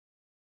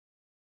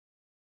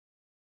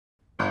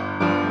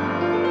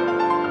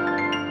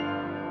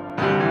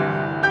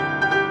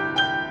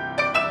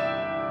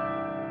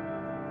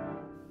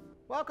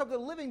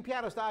welcome to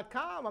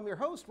livingpianos.com. I'm your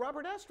host,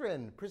 Robert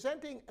Estrin,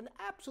 presenting an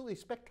absolutely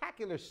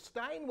spectacular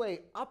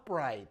Steinway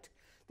upright.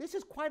 This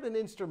is quite an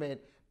instrument,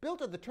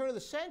 built at the turn of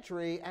the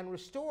century and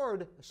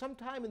restored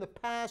sometime in the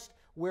past,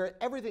 where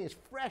everything is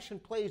fresh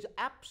and plays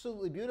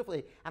absolutely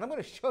beautifully. And I'm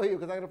going to show you,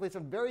 because I'm going to play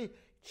some very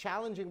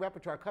challenging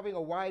repertoire, covering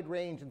a wide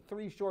range in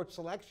 3 short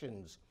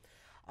selections.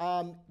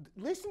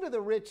 Listen to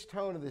the rich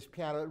tone of this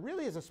piano. It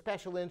really is a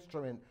special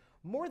instrument.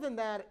 More than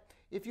that,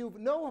 if you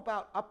know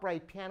about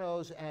upright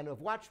pianos and have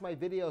watched my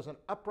videos on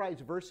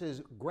uprights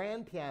versus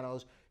grand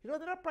pianos, you know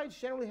that uprights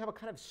generally have a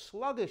kind of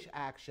sluggish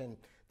action.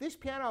 This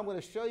piano I'm going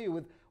to show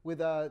you with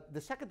the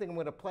second thing I'm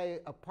going to play,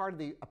 a part of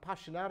the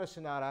Appassionata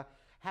Sonata,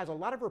 has a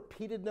lot of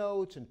repeated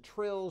notes and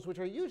trills, which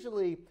are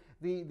usually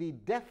the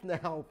death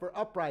knell for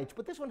uprights,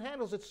 but this one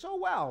handles it so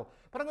well.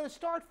 But I'm going to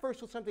start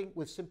first with something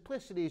with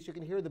simplicity so you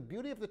can hear the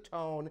beauty of the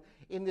tone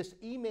in this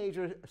E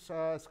major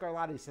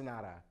Scarlatti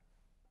Sonata.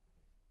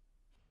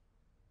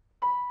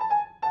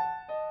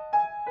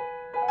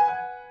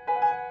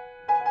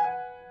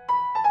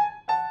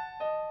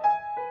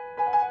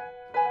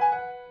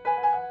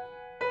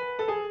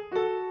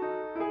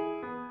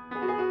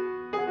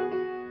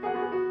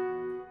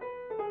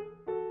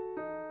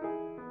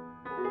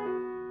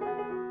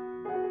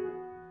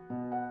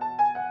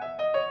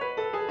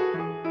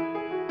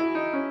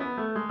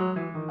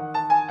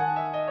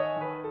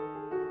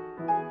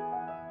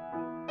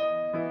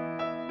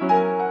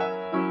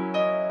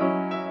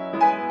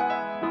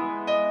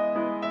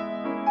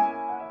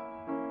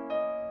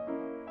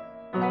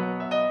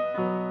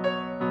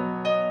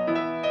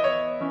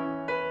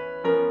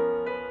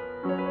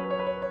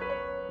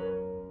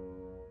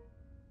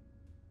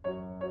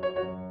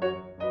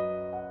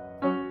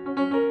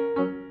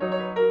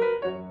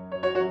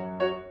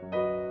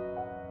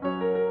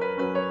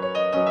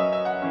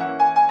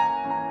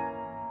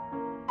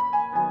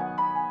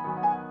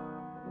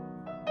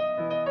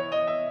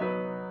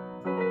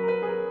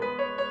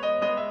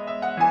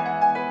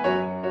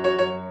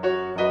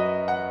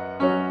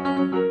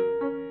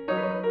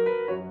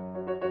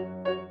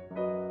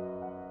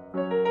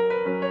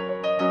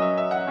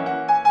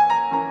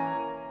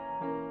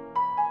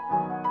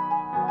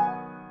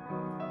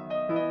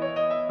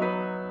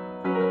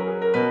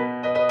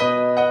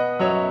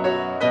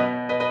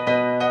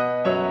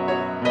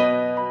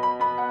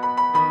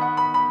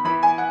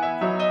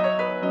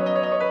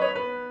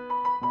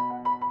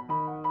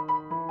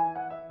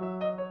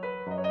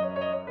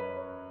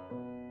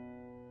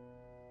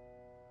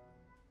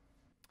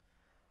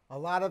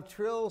 A lot of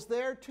trills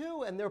there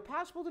too, and they're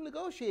possible to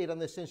negotiate on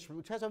this instrument,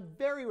 which has a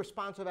very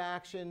responsive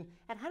action.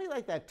 And how do you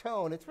like that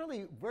tone? It's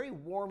really very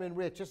warm and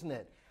rich, isn't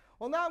it?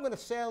 Well, now I'm going to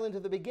sail into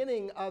the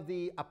beginning of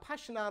the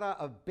Appassionata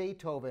of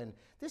Beethoven.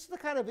 This is the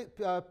kind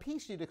of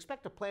piece you'd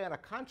expect to play on a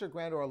concert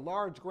grand or a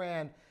large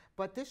grand,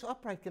 but this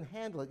upright can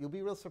handle it. You'll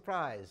be real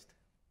surprised.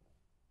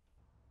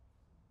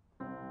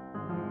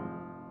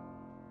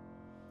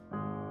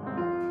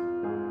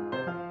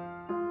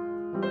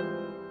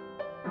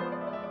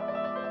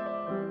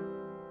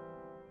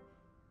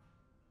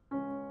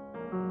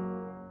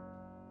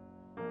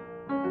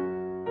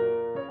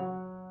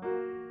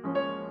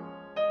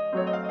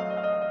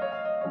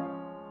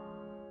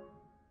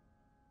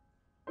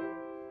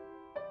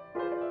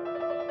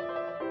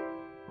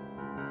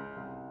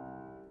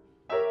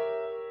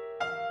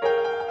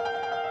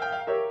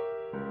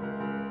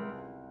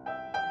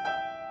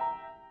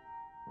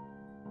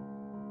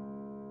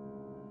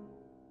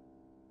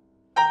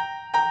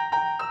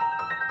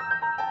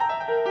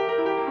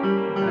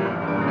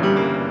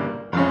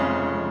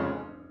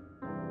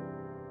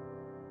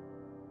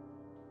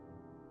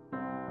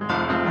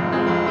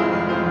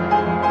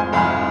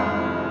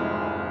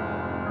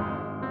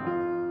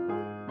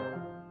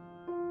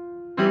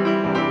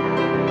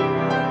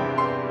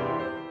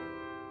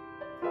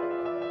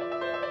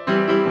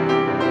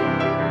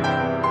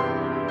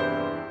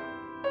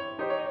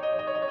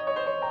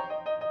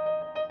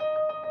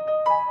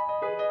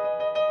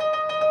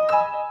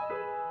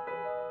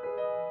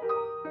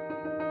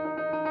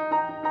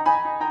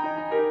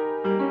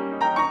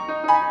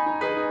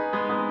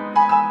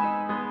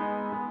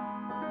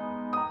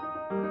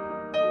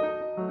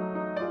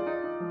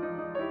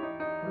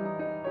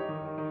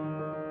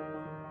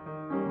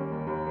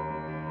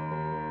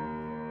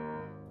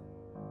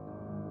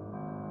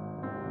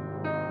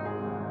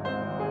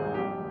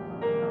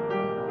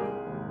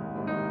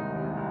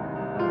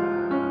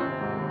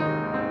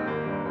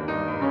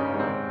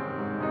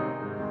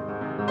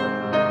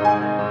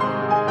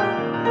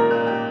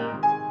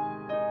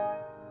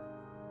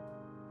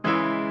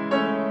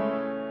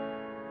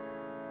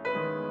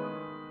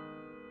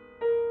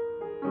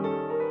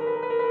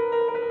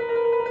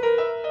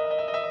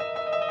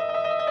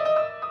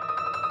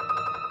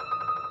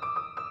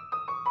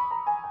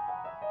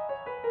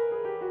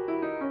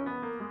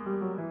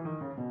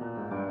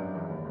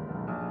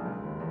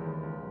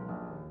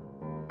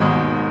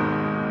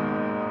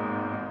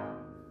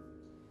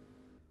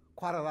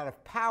 Quite a lot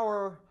of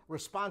power,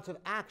 responsive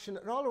action,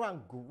 and all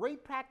around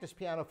great practice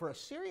piano for a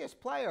serious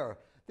player.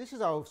 This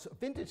is a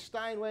vintage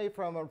Steinway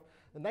from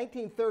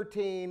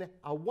 1913,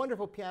 a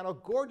wonderful piano,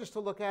 gorgeous to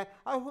look at.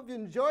 I hope you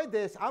enjoyed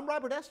this. I'm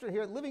Robert Estrin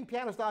here at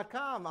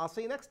livingpianos.com. I'll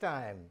see you next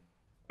time.